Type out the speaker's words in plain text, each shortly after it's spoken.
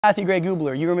Matthew Gray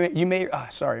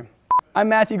Gubler. Sorry. I'm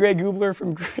Matthew Gray Gubler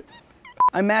from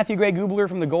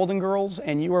the Golden Girls,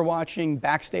 and you are watching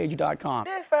Backstage.com.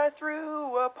 If I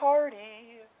threw a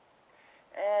party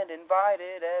and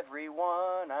invited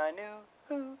everyone I knew,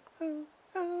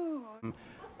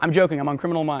 I'm joking, I'm on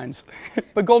Criminal Minds.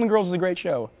 But Golden Girls is a great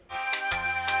show.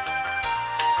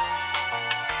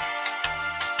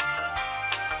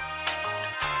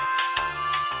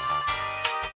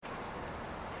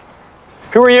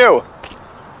 Who are you?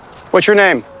 What's your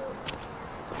name?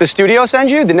 The studio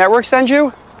send you? The network send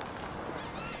you?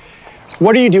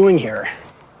 What are you doing here?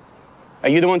 Are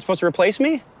you the one supposed to replace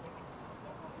me?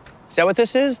 Is that what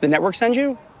this is? The network send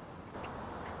you?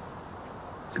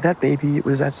 That baby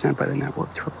was sent by the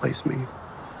network to replace me.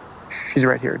 She's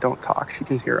right here. Don't talk. She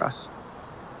can hear us.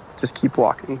 Just keep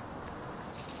walking.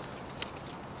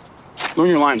 Learn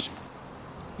your lines.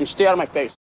 And stay out of my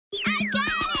face. I got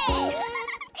it!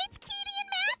 It's Kitty and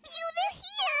Matthew. They're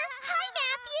here. Hi,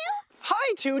 Matthew. Hi,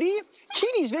 Tootie.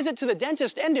 Kitty's visit to the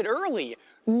dentist ended early.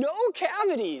 No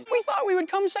cavities. We thought we would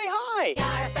come say hi. We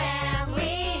are a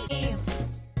family.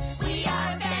 We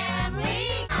are a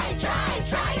family.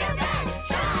 Try your best.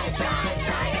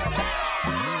 Try your best.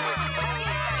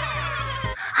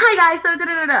 Hi guys, so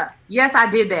yes, I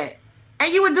did that.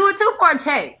 And you would do it too for a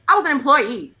check. I was an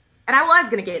employee. And I was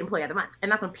gonna get employee of the month.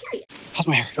 And that's on period. How's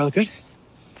my hair? Do I look good?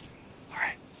 All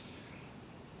right.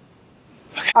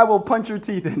 Okay. I will punch your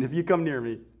teeth in if you come near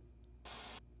me.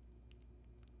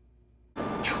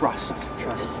 Trust. To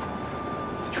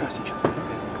trust each other.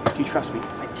 Okay. Do you trust me?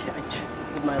 I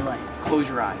with my life. Close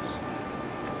your eyes.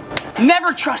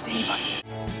 Never trust anybody.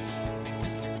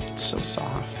 It's so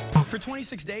soft. For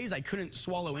 26 days, I couldn't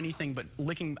swallow anything but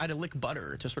I had to lick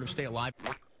butter to sort of stay alive.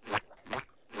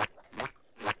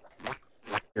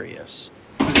 Curious.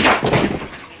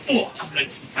 Oh,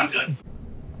 I'm good.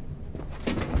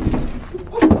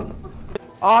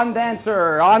 On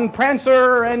Dancer, on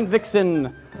Prancer and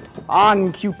Vixen,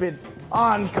 on Cupid,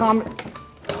 on Comet.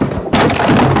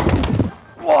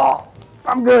 Whoa,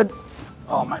 I'm good.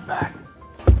 Oh, my back.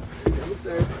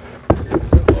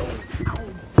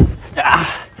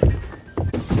 Ah.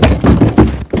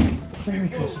 Merry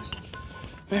Christmas.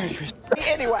 Merry Christmas.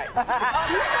 Anyway.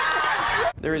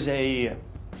 There is a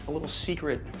little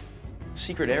secret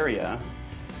area,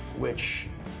 which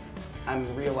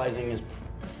I'm realizing is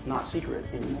not secret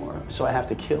anymore. So I have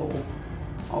to kill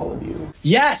all of you.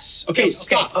 Yes. Okay.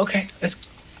 Stop. Okay.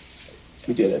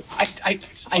 We did it.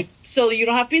 So you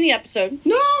don't have to be in the episode.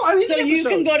 No. I mean. So you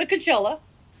can go to Coachella.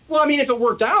 Well, I mean, if it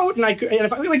worked out, and I could, and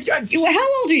if I like, How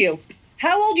old are you?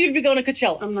 How old are you to be going to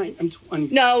Coachella? I'm 20.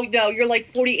 No, you're like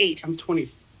 48. I'm 20.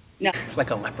 No.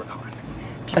 Like a leprechaun.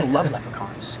 People love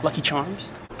leprechauns. Lucky Charms.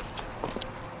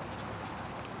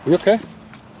 You okay?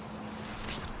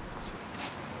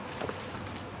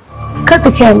 Cut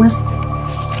the cameras.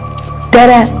 Dead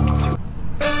ass.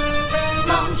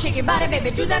 Come on, shake your body, baby,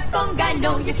 do that conga.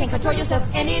 No, you can't control yourself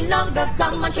any longer.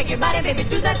 Come on, shake your body, baby,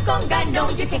 do that conga. No,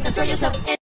 you can't control yourself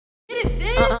any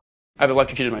I've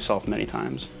electrocuted myself many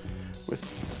times.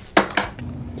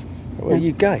 Well, are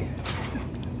you gay?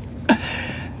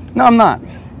 No, I'm not.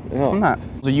 No. I'm not.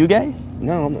 Are you gay?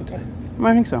 No, I'm not gay. I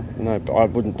don't think so. No, but I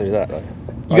wouldn't do that though.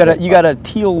 You got a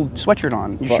teal sweatshirt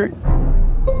on. You sure?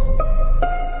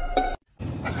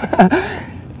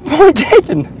 Point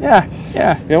taken. Yeah.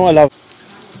 You know what I love?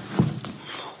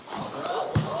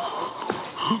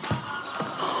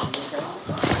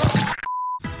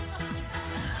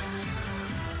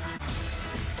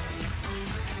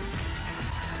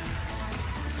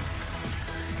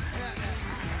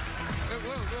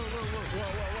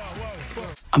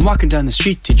 I'm walking down the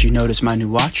street, did you notice my new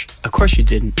watch? Of course you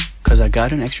didn't, cause I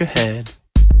got an extra head.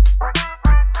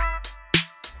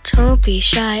 Don't be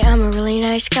shy, I'm a really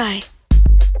nice guy.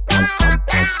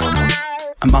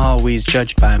 I'm always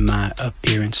judged by my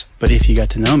appearance, but if you got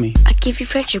to know me, I give you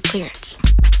friendship clearance.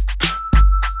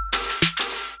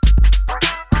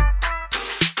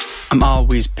 I'm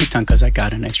always picked on cause I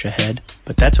got an extra head,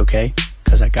 but that's okay,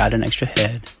 cause I got an extra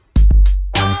head.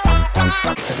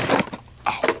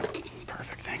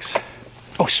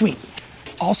 Oh, sweet.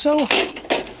 Also,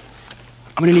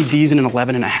 I'm gonna need these in an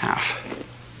 11.5.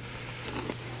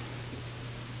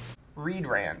 Read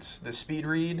rants, the speed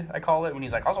read, I call it, when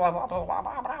he's like, lethargic,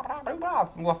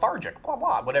 blah,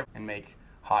 blah, whatever. And make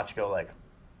Hotch go like,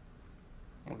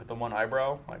 look at the one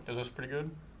eyebrow, like, is this pretty good?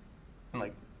 And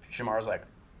like, Shamar's like,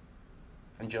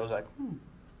 and Joe's like,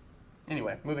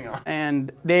 Anyway, moving on.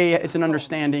 And it's an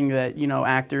understanding that, you know,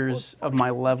 actors of my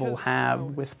level have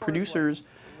with producers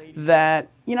that,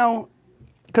 you know,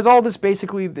 because all this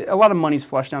basically, a lot of money's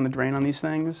flushed down the drain on these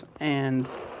things, and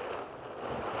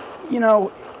you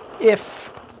know, if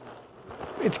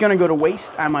it's gonna go to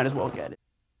waste, I might as well get it.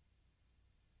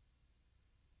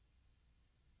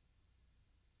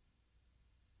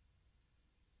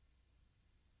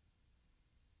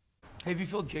 Hey, have you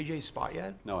filled JJ's spot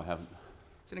yet? No, I haven't.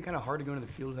 Isn't it kind of hard to go into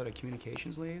the field without a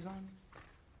communications liaison?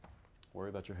 Worry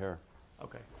about your hair.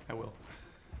 Okay, I will.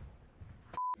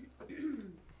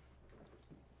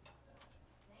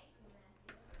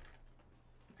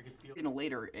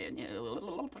 Later,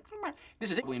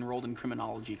 this is enrolled in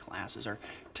criminology classes or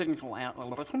technical.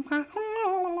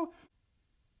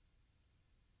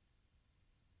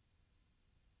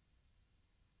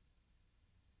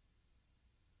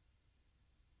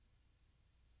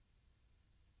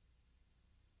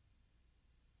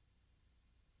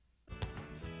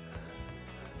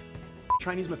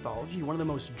 Chinese mythology, one of the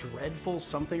most dreadful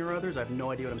something or others. I have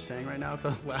no idea what I'm saying right now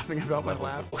because I was laughing about my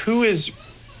laugh. Who is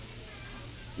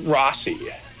Rossi?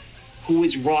 Who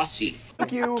is Rossi?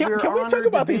 Thank you. Can we talk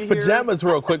about these pajamas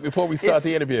real quick before we start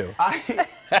the interview?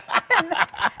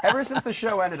 Ever since the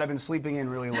show ended, I've been sleeping in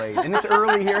really late. And it's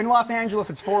early here. In Los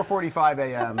Angeles, it's 4:45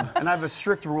 a.m. And I have a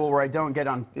strict rule where I don't get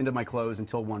into my clothes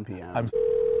until 1 p.m.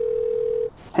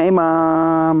 Hey,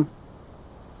 Mom.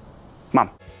 Mom.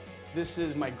 This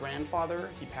is my grandfather.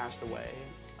 He passed away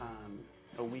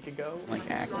a week ago. Like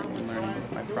acting and learning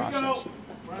my process.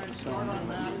 So,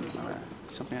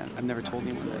 something I've never told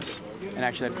anyone this. And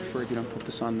actually, I'd prefer if you don't put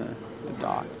this on the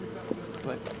doc.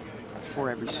 But before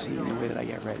every scene, the way that I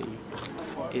get ready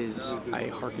is I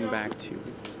harken back to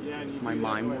my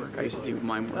mime work. I used to do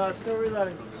mime work.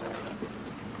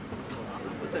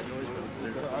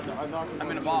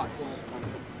 I'm in a box.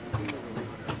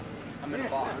 I'm in a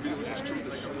box.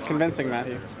 Convincing,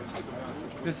 Matthew.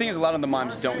 The thing is, a lot of the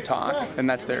mimes don't talk, and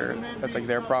that's like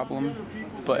their problem.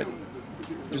 But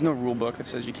there's no rule book that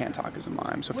says you can't talk as a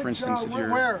mime. So, for instance, if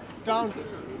you're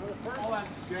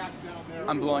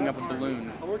I'm blowing up a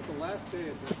balloon.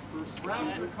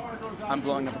 I'm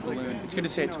blowing up a balloon. It's good to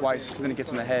say it twice because then it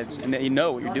gets in the heads, and then you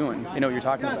know what you're doing. You know what you're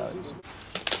talking about.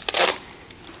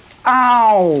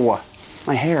 Ow!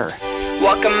 My hair.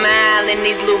 Walk a mile in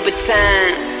these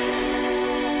Louboutins.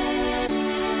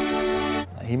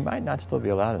 He might not still be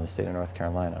allowed in the state of North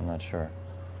Carolina. I'm not sure.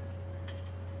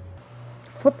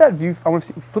 Flip that view. I want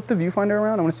to flip the viewfinder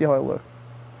around. I want to see how I look.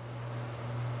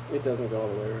 It doesn't go all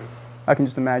the way around. I can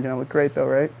just imagine I look great though,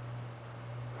 right?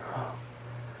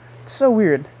 It's so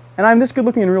weird. And I'm this good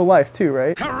looking in real life too,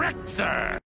 right? Correct,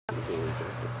 sir.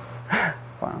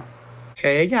 Wow.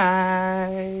 Hey,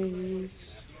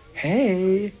 guys.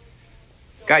 Hey.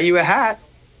 Got you a hat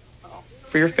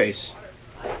for your face.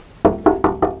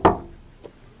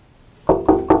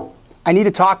 I need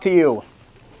to talk to you.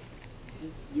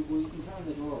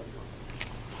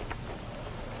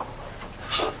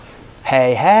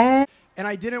 Hey, hey. And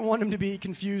I didn't want him to be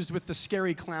confused with the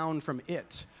scary clown from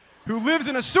It, who lives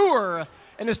in a sewer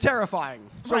and is terrifying.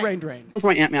 So Right. rain drain. That's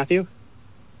my Aunt Matthew.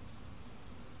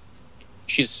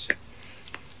 She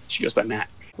goes by Matt.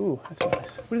 Ooh, that's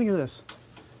nice. What do you think of this?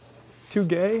 Too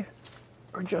gay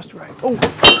or just right? Oh!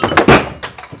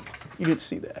 You didn't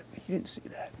see that. You didn't see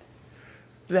that.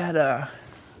 I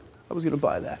was gonna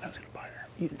buy that. I was gonna buy that.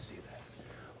 You didn't see that.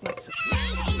 Let's see.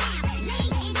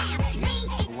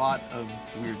 A lot of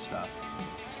weird stuff.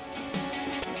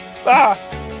 Ah!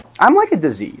 I'm like a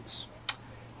disease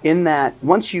in that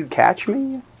once you catch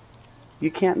me, you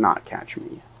can't not catch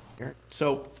me.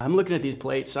 So I'm looking at these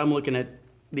plates. I'm looking at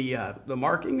the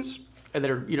markings, and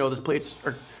they're, you know, those plates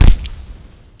are.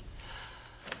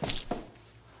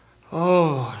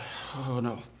 Oh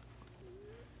no.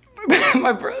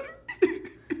 My brother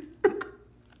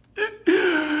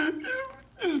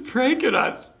is pranking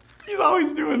us. He's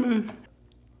always doing this.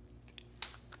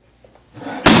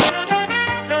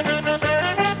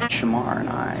 Shamar and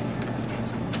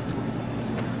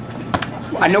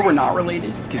I know we're not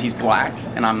related because he's black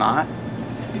and I'm not,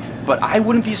 but I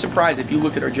wouldn't be surprised if you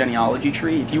looked at our genealogy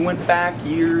tree, if you went back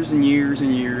years and years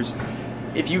and years,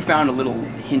 if you found a little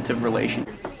hint of relation.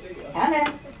 Anna.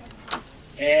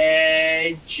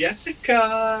 Hey,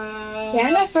 Jessica.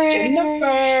 Jennifer.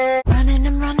 Jennifer. Running,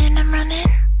 I'm running, I'm running.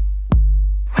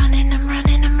 Running, I'm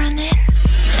running, I'm running.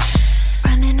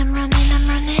 Running, I'm running, I'm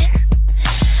running.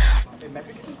 Hey,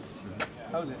 Mexican?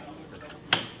 How's it?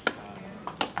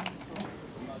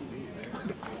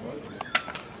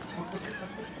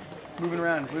 Moving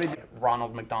around. What do they do?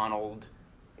 Ronald McDonald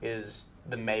is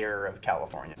the mayor of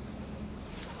California.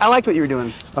 I liked what you were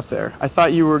doing up there. I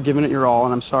thought you were giving it your all,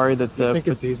 and I'm sorry that the... You think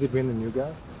it's easy being the new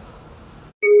guy?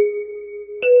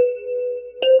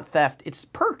 Theft, it's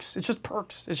perks. It's just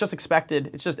perks. It's just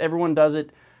expected. It's just everyone does it.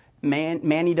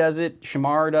 Manny does it,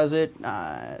 Shamar does it,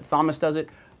 Thomas does it.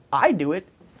 I do it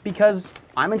because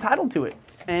I'm entitled to it,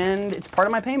 and it's part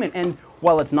of my payment. And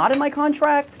while it's not in my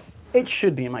contract, it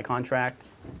should be in my contract,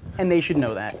 and they should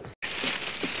know that.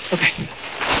 Okay.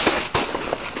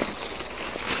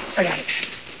 I got it.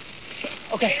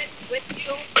 Okay. With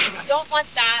you. I don't want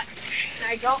that.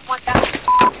 I don't want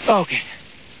that. Okay.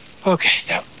 Okay.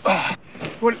 So,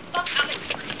 what?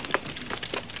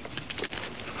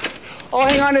 I'll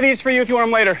hang on to these for you if you want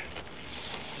them later.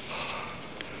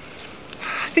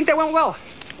 I think that went well.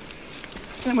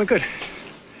 That went good.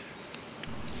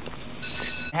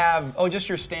 Just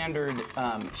your standard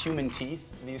human teeth.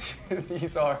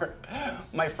 These are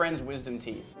my friend's wisdom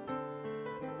teeth.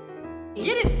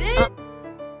 Get it, Sid.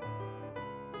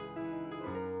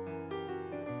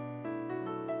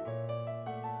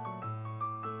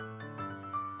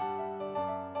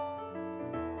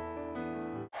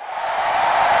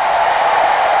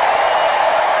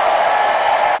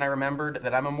 I remembered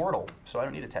that I'm immortal, so I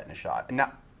don't need a tetanus shot. And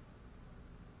now,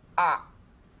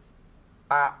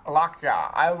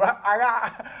 lockjaw. I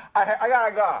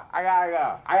gotta go.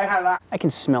 I can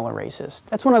smell a racist.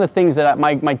 That's one of the things that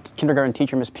my kindergarten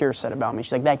teacher, Miss Pierce, said about me.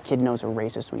 She's like, that kid knows a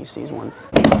racist when he sees one.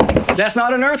 That's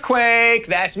not an earthquake.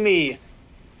 That's me.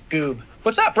 Goob.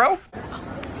 What's up, bro?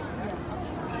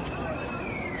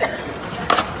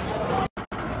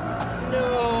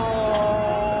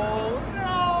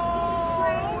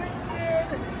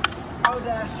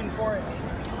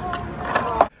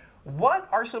 What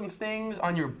are some things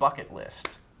on your bucket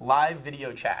list? Live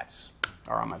video chats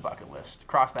are on my bucket list.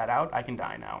 Cross that out, I can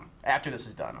die now. After this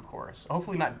is done, of course.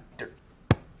 Hopefully not dirt.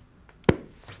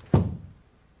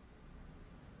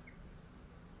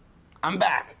 I'm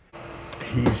back.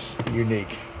 He's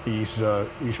unique. He's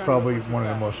probably one of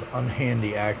the most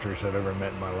unhandy actors I've ever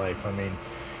met in my life. I mean,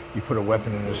 you put a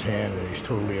weapon in his hand and he's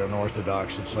totally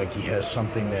unorthodox. It's like he has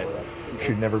something that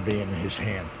should never be in his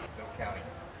hand.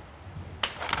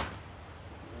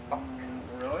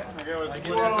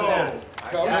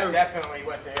 That definitely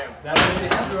went to him.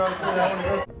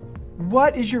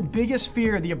 What is your biggest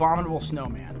fear of the abominable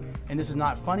snowman? And this is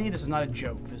not funny, this is not a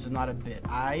joke, this is not a bit.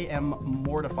 I am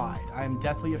mortified. I am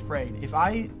deathly afraid. If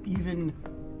I even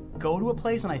go to a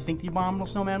place and I think the abominable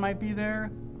snowman might be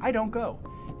there, I don't go.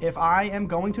 If I am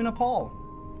going to Nepal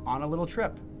on a little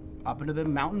trip up into the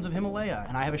mountains of Himalaya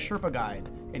and I have a Sherpa guide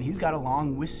and he's got a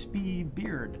long wispy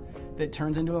beard that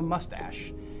turns into a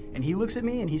mustache, and he looks at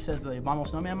me and he says the abominable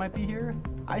snowman might be here,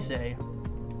 I say,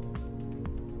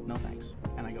 no thanks,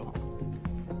 and I go home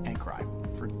and cry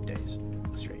for days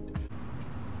straight.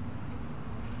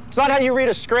 It's not how you read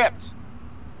a script.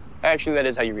 Actually, that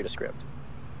is how you read a script.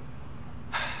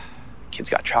 Kid's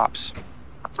got chops.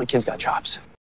 The kid's got chops.